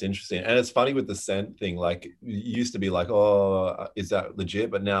 Yeah, that's interesting. And it's funny with the scent thing. Like, it used to be like, oh, is that legit?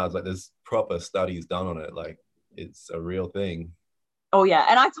 But now it's like there's proper studies done on it. Like, it's a real thing. Oh yeah,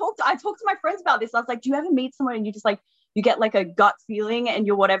 and I talked to my friends about this. I was like, do you ever meet someone and you just like you get like a gut feeling and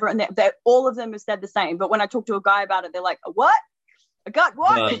you're whatever, and they all of them have said the same. But when I talk to a guy about it, they're like, a what? A gut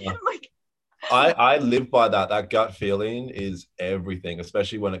what? No. Like, I live by that. That gut feeling is everything,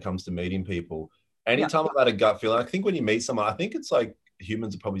 especially when it comes to meeting people. Anytime I've had a gut feeling, I think when you meet someone, I think it's like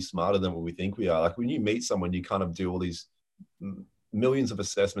humans are probably smarter than what we think we are. Like when you meet someone, you kind of do all these millions of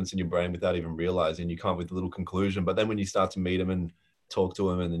assessments in your brain without even realizing. You come up with a little conclusion. But then when you start to meet them and talk to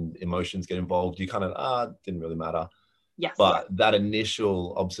them and then emotions get involved, you kind of, didn't really matter. yes. But that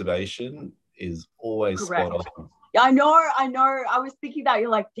initial observation is always Correct. spot on. Yeah, I know. I was thinking that. You're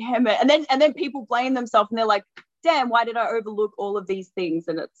like, damn it. And then people blame themselves and they're like, damn, why did I overlook all of these things?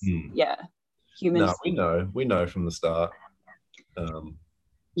 And it's, humans. No, we know from the start.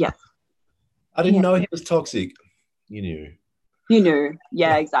 Yeah. I didn't know he was toxic. You knew.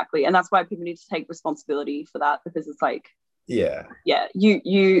 Yeah, exactly. And that's why people need to take responsibility for that, because it's like, we're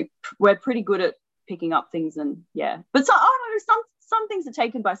pretty good at picking up things, and but so, I don't know, some things are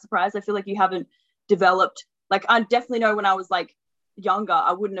taken by surprise. I feel like you haven't developed, like I definitely know when I was like younger,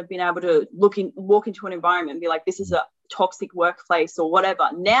 I wouldn't have been able to walk into an environment and be like, this is a toxic workplace or whatever.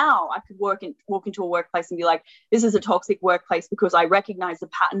 Now I could walk into a workplace and be like, this is a toxic workplace because I recognize the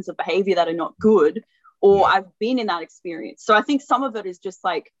patterns of behavior that are not good, or I've been in that experience. So I think some of it is just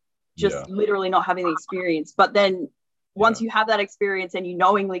like literally not having the experience. But then once you have that experience and you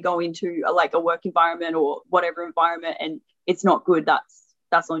knowingly go into a work environment or whatever environment and it's not good,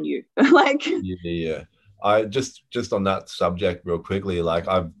 that's on you. Like I just on that subject real quickly, like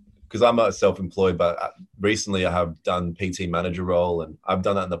because I'm a self-employed, but recently I have done PT manager role, and I've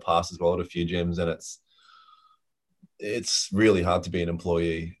done that in the past as well at a few gyms, and it's really hard to be an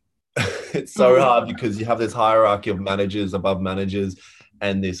employee. It's so hard because you have this hierarchy of managers above managers,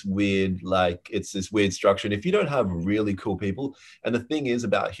 and this weird, it's this weird structure. And if you don't have really cool people, and the thing is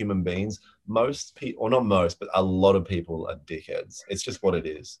about human beings, most people, or not most, but a lot of people are dickheads. It's just what it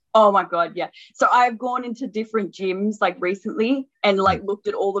is. Oh my God, yeah. So I've gone into different gyms like recently and like looked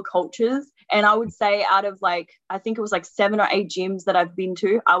at all the cultures. And I would say out of I think it was 7 or 8 gyms that I've been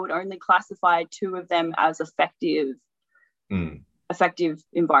to, I would only classify 2 of them as effective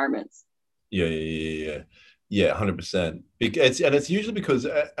environments. Yeah, 100%. It's usually because,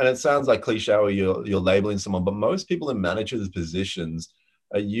 and it sounds like cliche or you're labeling someone, but most people in managers' positions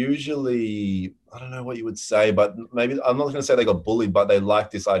are usually, I don't know what you would say, but maybe I'm not going to say they got bullied, but they like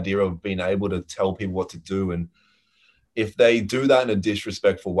this idea of being able to tell people what to do. And if they do that in a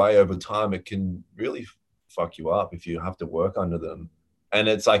disrespectful way over time, it can really fuck you up if you have to work under them. And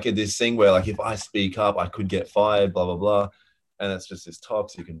it's like this thing where if I speak up, I could get fired, blah, blah, blah. And it's just this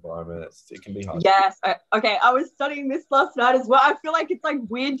toxic environment. It can be hard. Yes. Okay. I was studying this last night as well. I feel like it's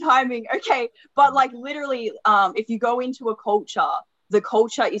weird timing. Okay. But literally, if you go into a culture, the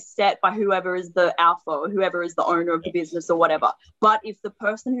culture is set by whoever is the alpha or whoever is the owner of the business or whatever. But if the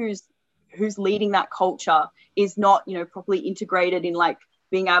person who's leading that culture is not, properly integrated in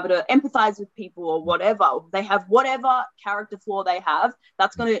being able to empathize with people or whatever, they have whatever character flaw they have,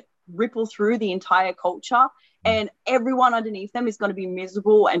 that's going to ripple through the entire culture. And everyone underneath them is going to be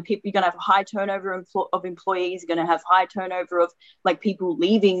miserable, and you're going to have a high turnover of employees. You're going to have high turnover of people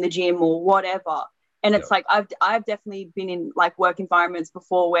leaving the gym or whatever. And it's I've definitely been in work environments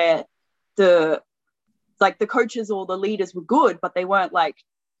before where the coaches or the leaders were good, but they weren't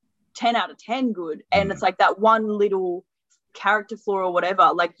 10 out of 10 good. And it's that one little character flaw or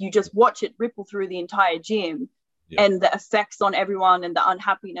whatever, you just watch it ripple through the entire gym. And the effects on everyone and the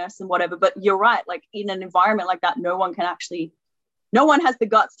unhappiness and whatever. But you're right, in an environment like that, no one has the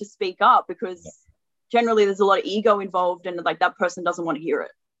guts to speak up, because generally there's a lot of ego involved, and that person doesn't want to hear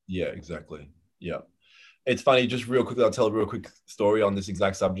it. Yeah, exactly. Yeah. It's funny, just real quickly, I'll tell a real quick story on this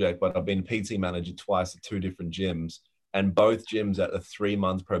exact subject, but I've been a PT manager twice at 2 different gyms. and both gyms at a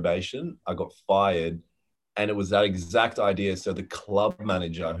 3-month probation, I got fired. And it was that exact idea. So the club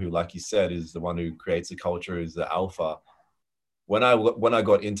manager, who, like you said, is the one who creates the culture, is the alpha. When I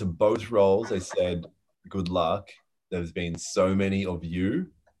got into both roles, they said, "Good luck. There's been so many of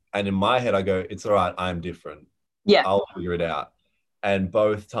you." And in my head, I go, "It's all right. I'm different. Yeah. I'll figure it out." And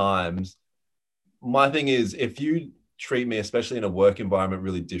both times, my thing is, if you treat me, especially in a work environment,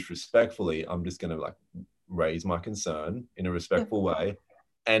 really disrespectfully, I'm just going to like raise my concern in a respectful way.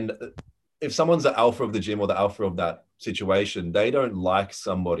 And if someone's the alpha of the gym or the alpha of that situation, they don't like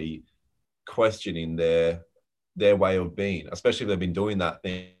somebody questioning their way of being, especially if they've been doing that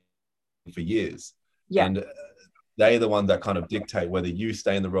thing for years. Yeah. And they're the ones that kind of dictate whether you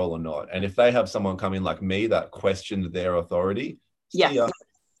stay in the role or not. And if they have someone come in like me that questioned their authority, see ya.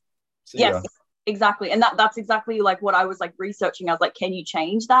 Yes, exactly. And that's exactly like what I was like researching. I was like, can you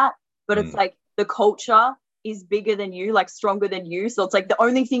change that? But it's like the culture is bigger than you, like stronger than you. So it's like the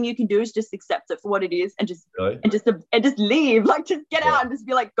only thing you can do is just accept it for what it is and just leave, like just get out and just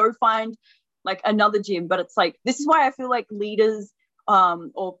be like, go find like another gym. But it's like, this is why I feel like leaders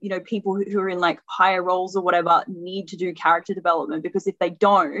or, you know, people who are in like higher roles or whatever need to do character development, because if they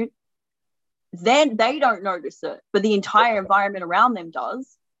don't, then they don't notice it, but the entire environment around them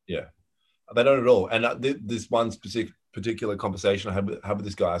does. Yeah, they don't at all. And this one particular conversation I had with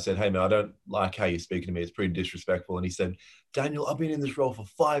this guy, I said, "Hey man, I don't like how you're speaking to me. It's pretty disrespectful." And he said, "Daniel, I've been in this role for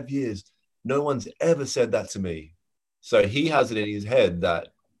 5 years. No one's ever said that to me." So he has it in his head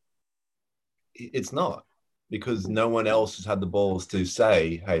that it's not, because no one else has had the balls to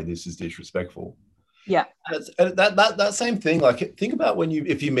say, "Hey, this is disrespectful." Yeah. And that same thing, like think about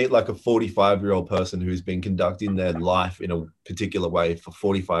if you meet like a 45-year-old person who's been conducting their life in a particular way for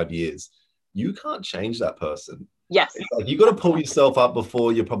 45 years, you can't change that person. Yes. Like, you got to pull yourself up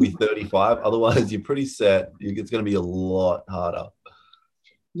before you're probably 35. Otherwise, you're pretty set. It's going to be a lot harder.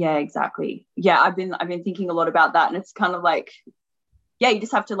 Yeah, exactly. Yeah, I've been thinking a lot about that, and it's kind of like, yeah, you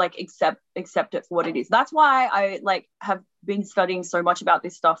just have to like accept it for what it is. That's why I like have been studying so much about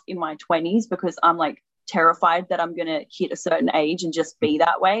this stuff in my 20s, because I'm like terrified that I'm gonna hit a certain age and just be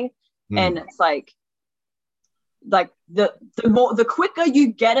that way. And it's like the quicker you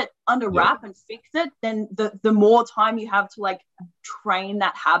get it under wrap and fix it, then the more time you have to like train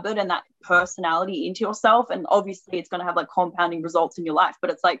that habit and that personality into yourself. And obviously it's going to have like compounding results in your life, but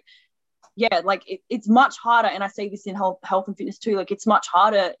it's like, yeah, like it's much harder. And I say this in health and fitness too, like it's much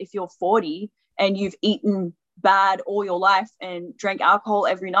harder if you're 40 and you've eaten bad all your life and drank alcohol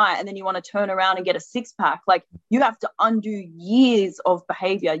every night, and then you want to turn around and get a 6-pack. Like you have to undo years of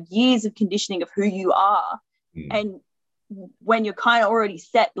behavior, years of conditioning of who you are. And when you're kind of already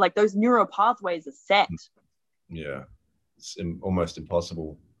set, like those neural pathways are set. Yeah, it's almost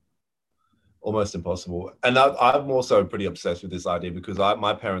impossible. And I'm also pretty obsessed with this idea, because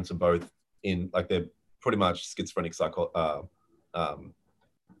my parents are both in, like, they're pretty much schizophrenic,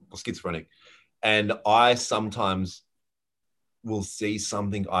 schizophrenic. And I sometimes will see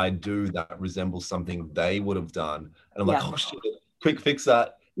something I do that resembles something they would have done. And I'm like, oh shit, quick fix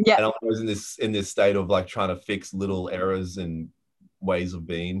that. Yeah. And I'm always in this state of like trying to fix little errors and ways of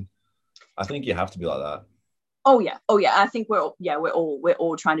being. I think you have to be like that. Oh yeah. I think we're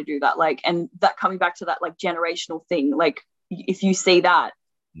all trying to do that. Like, and that coming back to that like generational thing, like if you see that,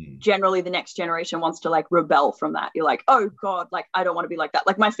 generally the next generation wants to like rebel from that. You're like, oh God, like I don't want to be like that.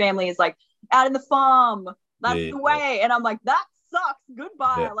 Like my family is like out in the farm. That's the way. And I'm like, that sucks.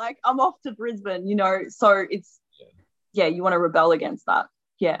 Goodbye. Yeah. Like I'm off to Brisbane, you know? So it's, you want to rebel against that.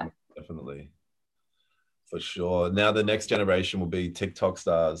 Yeah. Definitely. For sure. Now the next generation will be TikTok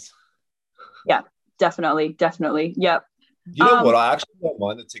stars. Yeah, definitely. Yep. You know what? I actually don't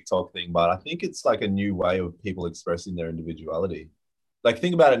mind the TikTok thing, but I think it's like a new way of people expressing their individuality. Like,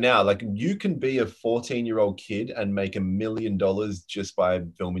 think about it now. Like, you can be a 14-year-old kid and make $1 million just by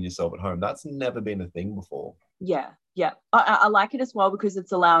filming yourself at home. That's never been a thing before. Yeah. I like it as well, because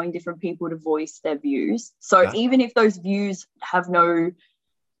it's allowing different people to voice their views. So even if those views have no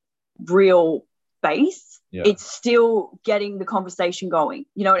real base, it's still getting the conversation going,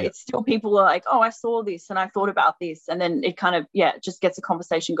 you know. It's still, people are like, oh, I saw this and I thought about this, and then it kind of just gets a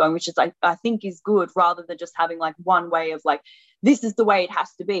conversation going, which is I think is good, rather than just having like one way of like, this is the way it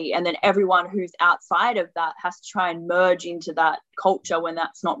has to be, and then everyone who's outside of that has to try and merge into that culture when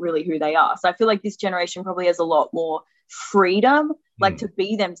that's not really who they are. So I feel like this generation probably has a lot more freedom, like to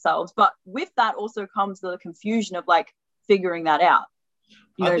be themselves, but with that also comes the confusion of like figuring that out.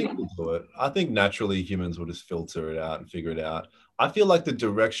 I think we'll do it. I think naturally humans will just filter it out and figure it out. I feel like the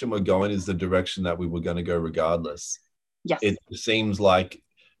direction we're going is the direction that we were going to go regardless. Yes. It seems like,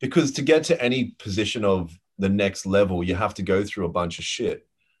 because to get to any position of the next level, you have to go through a bunch of shit.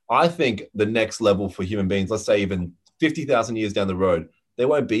 I think the next level for human beings, let's say even 50,000 years down the road, there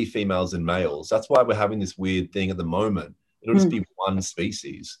won't be females and males. That's why we're having this weird thing at the moment. It'll just be one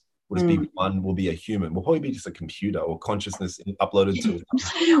species. We'll just be one, we'll be a human. We'll probably be just a computer or consciousness uploaded to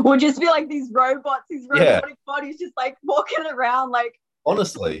it. We'll just be like these robots, these robotic bodies just like walking around like.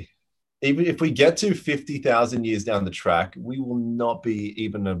 Honestly, even if we get to 50,000 years down the track, we will not be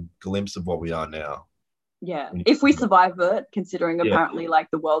even a glimpse of what we are now. Yeah, if we survive it, considering apparently like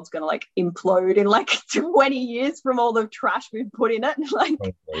the world's gonna like implode in like 20 years from all the trash we've put in it. Like,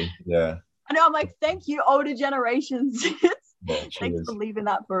 yeah. I know. I'm like, thank you, older generations. Thanks for leaving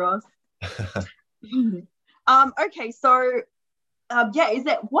that for us. Okay, so is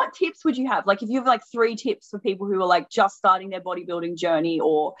that what tips would you have? Like, if you have like 3 tips for people who are like just starting their bodybuilding journey,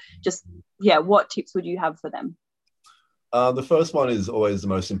 or just what tips would you have for them? The first one is always the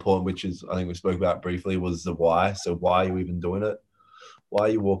most important, which is, I think we spoke about briefly, was the why. So why are you even doing it? Why are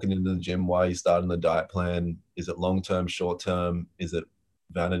you walking into the gym? Why are you starting the diet plan? Is it long-term, short-term? Is it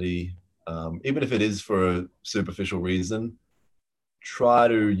vanity? Even if it is for a superficial reason, try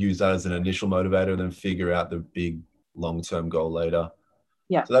to use that as an initial motivator and then figure out the big long-term goal later.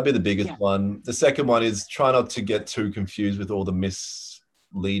 Yeah. So that'd be the biggest one. The second one is try not to get too confused with all the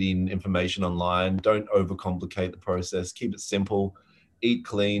misleading information online. Don't overcomplicate the process. Keep it simple. Eat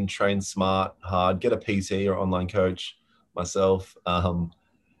clean, train smart, hard. Get a PT or online coach, myself. And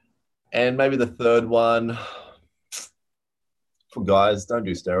maybe the third one, for guys, don't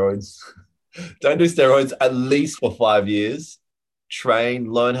do steroids. Don't do steroids at least for 5 years. Train,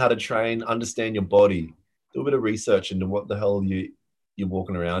 learn how to train, understand your body. Do a bit of research into what the hell you're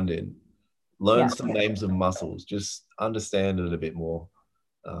walking around in. Learn some names of muscles. Just understand it a bit more.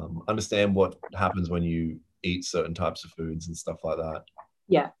 Understand what happens when you eat certain types of foods and stuff like that.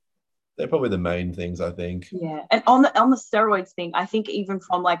 Yeah. They're probably the main things, I think. Yeah. And on the steroids thing, I think even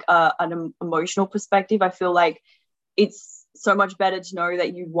from like an emotional perspective, I feel like it's so much better to know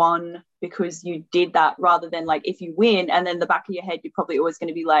that you won because you did that, rather than like if you win and then the back of your head, you're probably always going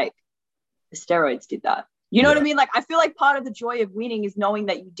to be like, the steroids did that. You know what I mean? Like, I feel like part of the joy of winning is knowing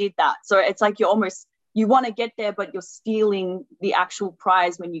that you did that. So it's like you want to get there, but you're stealing the actual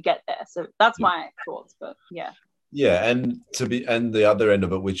prize when you get there. So that's my thoughts, but yeah. Yeah, and the other end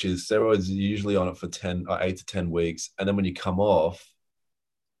of it, which is steroids are usually on it for 8 to 10 weeks. And then when you come off,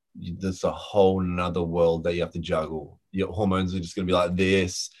 there's a whole nother world that you have to juggle. Your hormones are just going to be like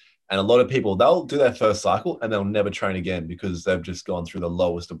this. And a lot of people, they'll do their first cycle and they'll never train again because they've just gone through the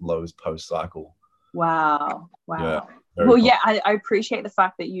lowest of lows post-cycle. Wow. Yeah, well, yeah, I appreciate the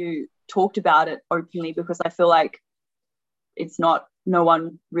fact that you talked about it openly, because I feel like no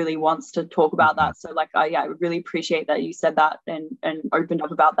one really wants to talk about that. So like, I really appreciate that you said that and opened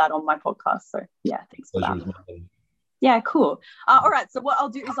up about that on my podcast. So yeah, thanks for that. Yeah, cool. All right. So what I'll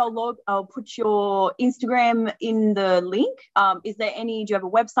do is I'll put your Instagram in the link. Do you have a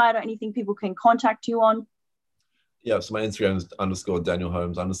website or anything people can contact you on? Yeah, so my Instagram is _Daniel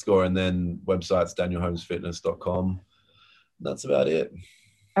Holmes _ and then website's danielholmesfitness.com. That's about it.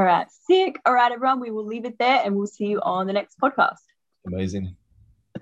 All right. Sick. All right, everyone. We will leave it there and we'll see you on the next podcast. Amazing.